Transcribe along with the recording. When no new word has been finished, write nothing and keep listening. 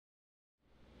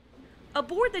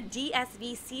Aboard the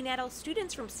DSV Sea Nettle,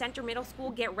 students from Center Middle School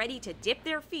get ready to dip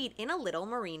their feet in a little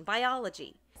marine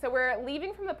biology. So we're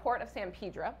leaving from the port of San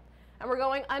Pedro, and we're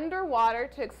going underwater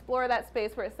to explore that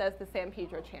space where it says the San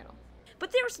Pedro Channel.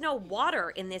 But there's no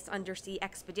water in this undersea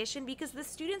expedition because the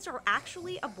students are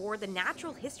actually aboard the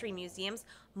Natural History Museum's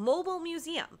mobile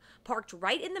museum, parked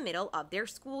right in the middle of their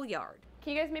schoolyard.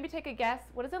 Can you guys maybe take a guess?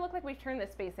 What does it look like we've turned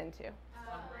this space into?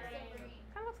 Submarine.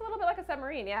 Kind of looks a little bit like a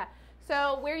submarine, yeah.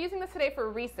 So we're using this today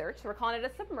for research. We're calling it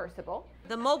a submersible.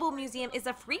 The Mobile Museum is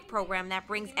a free program that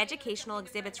brings educational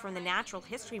exhibits from the Natural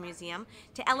History Museum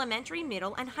to elementary,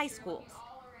 middle, and high schools.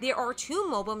 There are two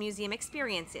mobile museum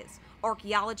experiences,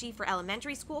 archaeology for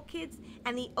elementary school kids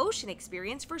and the ocean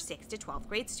experience for 6th to 12th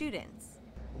grade students.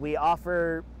 We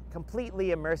offer completely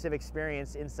immersive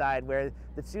experience inside where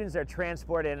the students are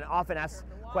transported and often ask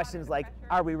questions like,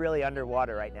 are we really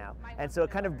underwater right now? And so it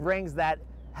kind of brings that,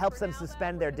 helps them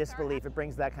suspend their disbelief. It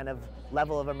brings that kind of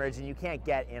level of immersion you can't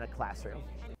get in a classroom.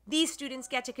 These students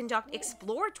get to conduct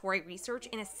exploratory research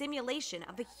in a simulation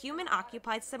of a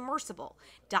human-occupied submersible,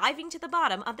 diving to the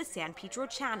bottom of the San Pedro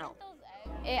Channel.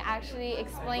 It actually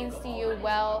explains to you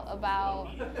well about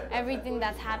everything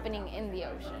that's happening in the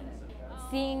ocean.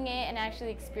 Seeing it and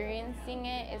actually experiencing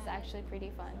it is actually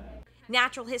pretty fun.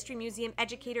 Natural History Museum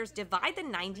educators divide the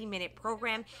 90-minute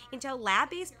program into a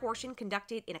lab-based portion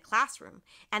conducted in a classroom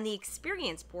and the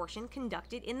experience portion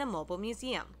conducted in the mobile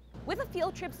museum. With a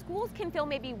field trip, schools can fill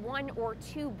maybe 1 or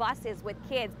 2 buses with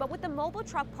kids, but with the mobile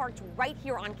truck parked right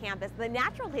here on campus, the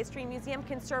Natural History Museum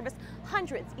can service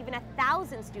hundreds, even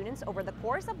 1,000 students over the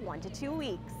course of 1 to 2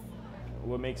 weeks.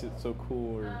 What makes it so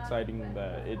cool or exciting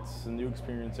that it's a new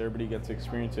experience, everybody gets to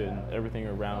experience it, and everything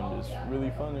around is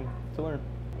really fun to learn.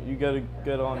 You got to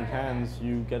get on hands,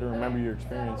 you get to remember your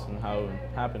experience and how it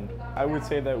happened. I would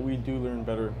say that we do learn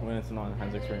better when it's an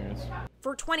on-hands experience.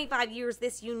 For 25 years,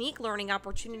 this unique learning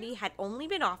opportunity had only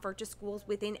been offered to schools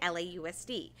within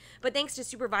LAUSD. But thanks to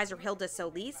Supervisor Hilda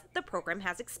Solis, the program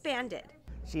has expanded.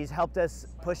 She's helped us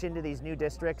push into these new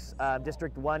districts.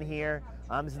 District 1 here.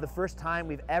 This is the first time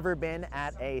we've ever been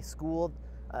at a school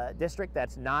district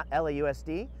that's not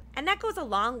LAUSD. And that goes a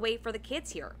long way for the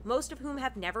kids here, most of whom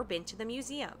have never been to the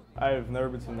museum. I've never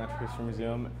been to the Natural History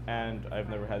Museum, and I've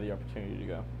never had the opportunity to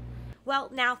go. Well,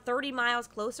 now 30 miles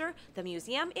closer, the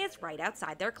museum is right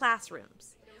outside their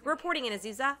classrooms. Reporting in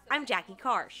Azusa, I'm Jackie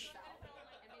Karsh.